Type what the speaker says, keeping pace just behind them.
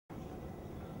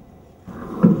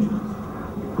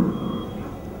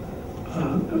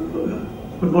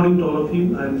Good morning to all of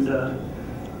you, and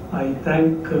I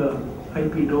thank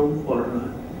IP-Dome for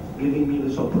giving me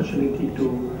this opportunity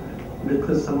to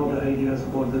discuss some of the ideas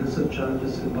about the research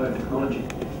challenges in biotechnology,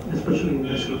 especially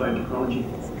industrial biotechnology.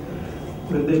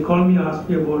 When they called me, asked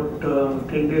me about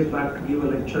 10 days back to give a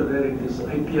lecture there in this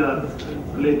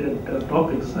IPR-related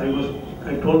topics,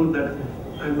 I told them that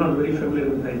I'm not very familiar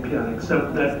with IPR,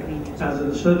 except that as a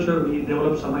researcher we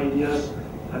develop some ideas,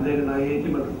 and then in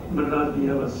IIT-Madras we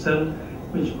have a cell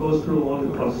which goes through all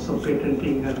the process of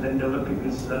patenting and then developing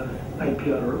this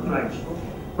IPR rights.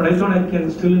 But I thought I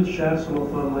can still share some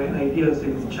of my ideas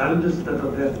in challenges that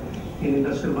are there in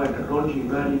industrial biotechnology,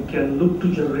 where you can look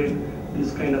to generate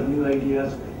these kind of new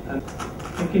ideas. And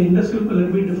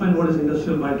let me define what is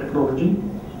industrial biotechnology.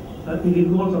 It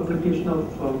involves application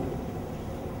of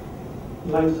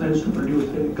life science to produce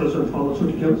chemicals and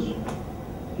pharmaceuticals.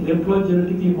 It employs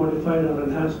genetically modified or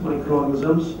enhanced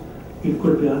microorganisms. It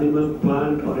could be animal,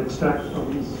 plant, or extract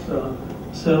from these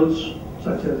cells,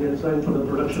 such as enzyme for the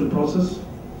production process.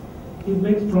 It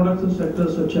makes products in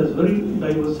sectors such as very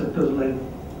diverse sectors like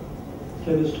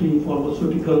chemistry,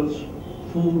 pharmaceuticals,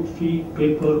 food, feed,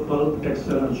 paper, pulp,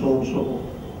 textile, and so on and so forth.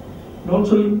 But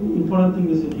also, important thing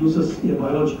is it uses a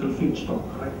biological feedstock,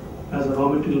 right, as a raw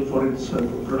material for its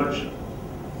production.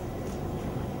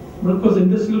 But of course,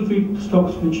 industrial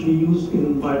feedstocks which we use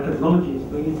in biotechnology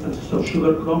mainly consist of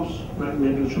sugar crops, right,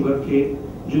 maybe sugar cane,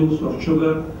 juice or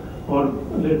sugar, or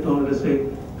later on, let's say,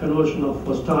 conversion of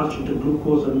starch into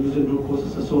glucose and using glucose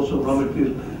as a source of raw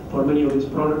material for many of these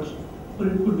products. Or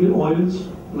it could be oils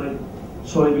like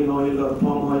soybean oil or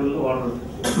palm oil, or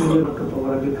many of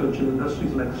our agricultural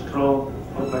industries like straw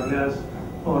or bagasse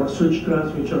or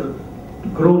switchgrass, which are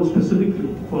grown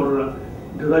specifically for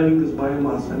deriving this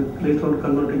biomass and later on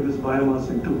converting this biomass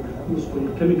into useful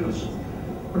chemicals.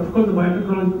 But of course, the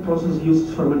biotechnology process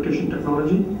uses fermentation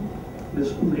technology.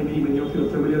 This maybe many of you are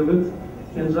familiar with,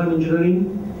 enzyme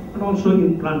engineering, and also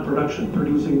in plant production,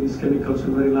 producing these chemicals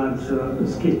in very large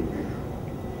scale.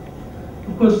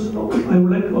 Of course, I would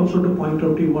like also to point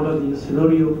out to you what are the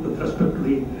scenarios with respect to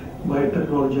the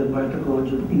biotechnology and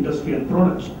biotechnology industry and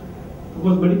products.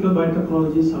 Because medical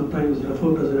biotechnology is sometimes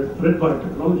referred to as a red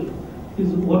biotechnology.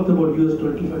 Is worth about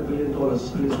 $25 billion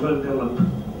and is well developed.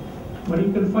 But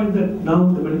you can find that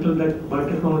now the medical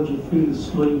biotechnology field is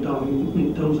slowing down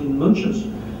in terms of inventions,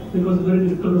 because it's very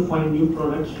difficult to find new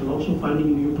products, and also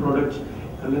finding new products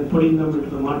and then putting them into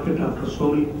the market after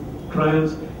so many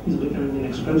trials is becoming an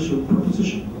expensive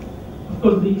proposition. Of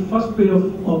course, the first way of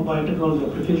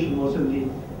biotechnology application was in the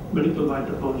medical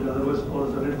biotechnology, otherwise called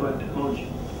as the red biotechnology.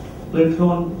 Later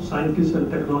on, scientists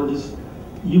and technologists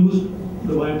used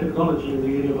the biotechnology in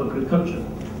the area of agriculture.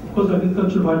 Of course,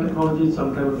 agricultural biotechnology,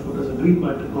 sometimes referred as a green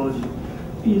biotechnology,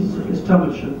 is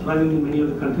established and thriving in many of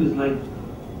the countries like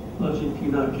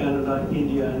Argentina, Canada,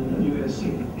 India, and USA.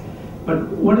 But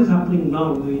what is happening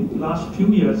now in the last few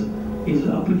years is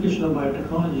the application of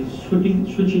biotechnology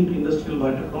switching to industrial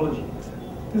biotechnology.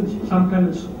 And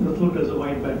sometimes it's referred to as a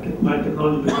white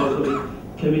biotechnology because of the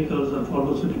chemicals and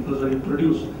pharmaceuticals that it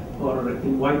produced, or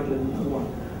in white and one.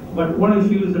 But what I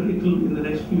feel is that it will, in the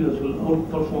next few years, will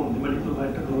outperform the medical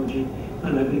biotechnology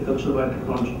and agricultural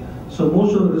biotechnology. So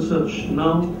most of the research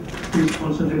now is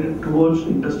concentrated towards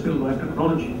industrial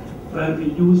biotechnology, where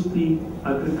we use the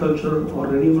agriculture or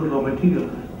renewable raw material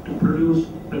to produce,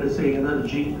 let us say,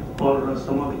 energy or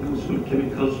some of the useful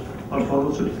chemicals or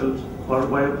pharmaceuticals or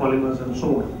biopolymers and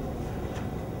so on.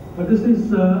 But this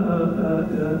is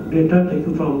data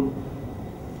taken from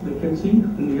McKinsey,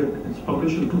 and it's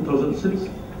published in 2006.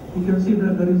 You can see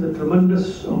that there is a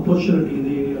tremendous opportunity in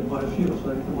the area of biofuels,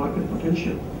 right, the market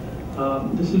potential.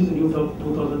 This is in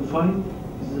 2005.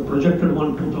 This is a projected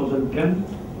one 2010.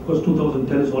 Of course,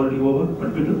 2010 is already over, but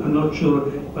I'm not sure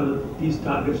whether these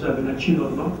targets have been achieved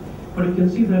or not. But you can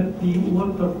see that the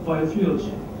worth of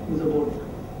biofuels is about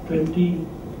 20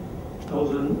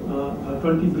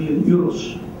 billion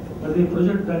euros. But they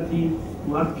project that the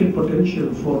market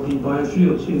potential for the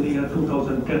biofuels in the year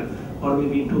 2010 or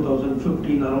maybe in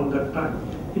 2015, around that time,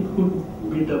 it could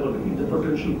be doubled. The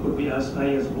potential could be as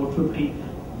high as about 50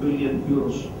 billion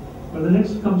euros. But the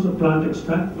next comes the plant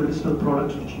extract, medicinal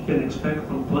products which you can extract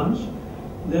from plants.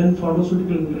 Then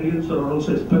pharmaceutical ingredients are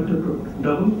also expected to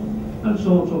double, and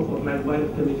so on and so forth, like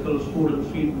biochemicals, food and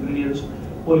feed ingredients,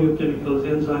 oleochemicals,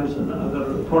 enzymes, and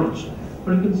other products.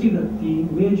 But you can see that the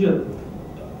major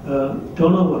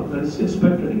turnover that is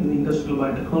expected in the industrial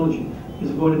biotechnology is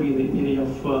going to be in the area of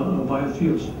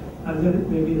biofuels, and then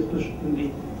maybe especially in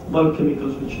the bulk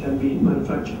chemicals which can be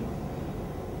manufactured.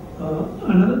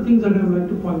 Another thing that I would like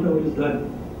to point out is that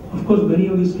Of course, many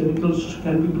of these chemicals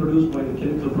can be produced by the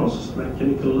chemical process, like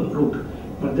chemical route.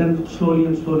 But then slowly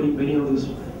and slowly, many of these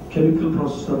chemical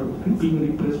processes are being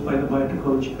replaced by the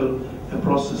biotechnological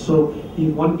process. So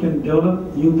if one can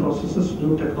develop new processes,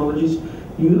 new technologies,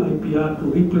 new IPR to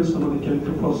replace some of the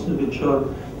chemical processes which are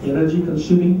energy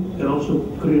consuming, can also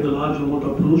create a large amount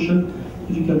of pollution.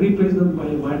 If you can replace them by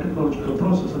a biotechnological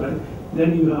process, right,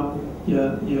 then you have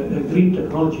a green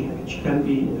technology which can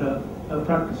be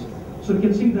practiced. So you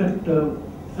can see that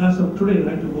as of today,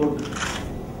 right, about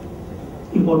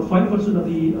 5% of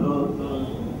the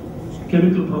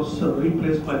chemical processes are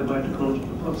replaced by the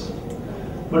biotechnological process.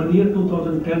 But in the year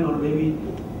 2010 or maybe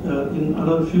in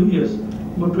another few years,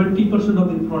 about 20% of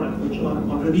the product which are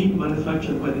already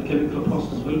manufactured by the chemical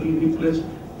process will be replaced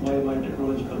by a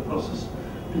biotechnological process.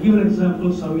 To give an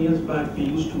example, some years back we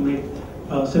used to make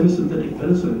semi-synthetic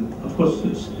penicillin. Of course,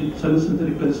 it's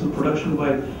semi-synthetic penicillin production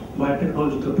by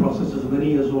biotechnological processes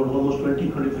many years old, almost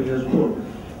 20-25 years old,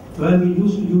 where we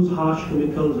used to use harsh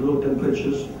chemicals, low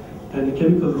temperatures, and a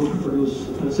chemical route to produce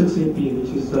 6-APA, which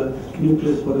is the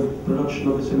nucleus for the production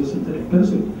of the semi-synthetic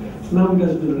penicillin. Now it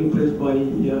has been replaced by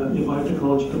a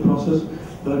biotechnological process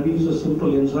where we use a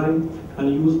simple enzyme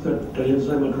and use that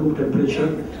enzyme at room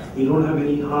temperature. We don't have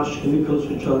any harsh chemicals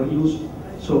which are used.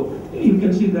 So you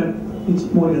can see that it's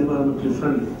more environmentally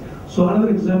friendly. So another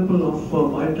example of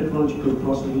biotechnological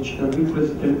process which can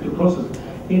replace the chemical process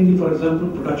in the, for example,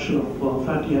 production of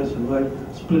fatty acid by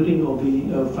splitting of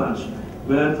the fats.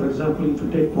 Where, for example, if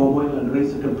you take palm oil and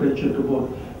raise the temperature to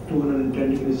about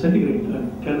 210 degrees centigrade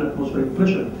and 10 atmospheric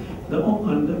pressure, the oil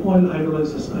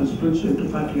hydrolyzes and splits into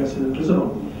fatty acid and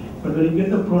glycerol. But when you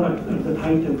get the product at that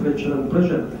high temperature and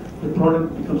pressure, the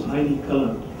product becomes highly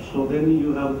colored. So then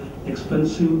you have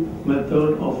expensive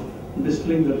method of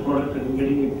distilling the product and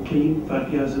getting a clean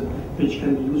fatty acid which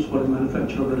can be used for the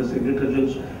manufacture of, let's say,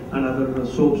 detergents and other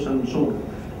soaps and so on.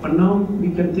 But now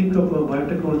we can think of a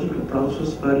biotechnological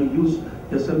process where you use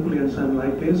a simple enzyme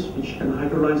lipase which can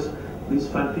hydrolyze these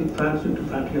fats into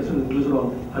fatty acid and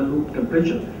glycerol at room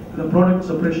temperature. The product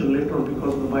separation later on,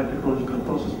 because of the biotechnological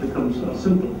process, becomes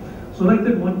simple. So like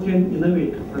that, one can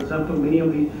innovate. For example, many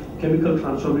of the chemical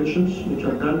transformations which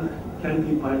are done can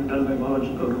be done by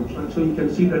biological routes. Right? So you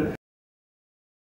can see that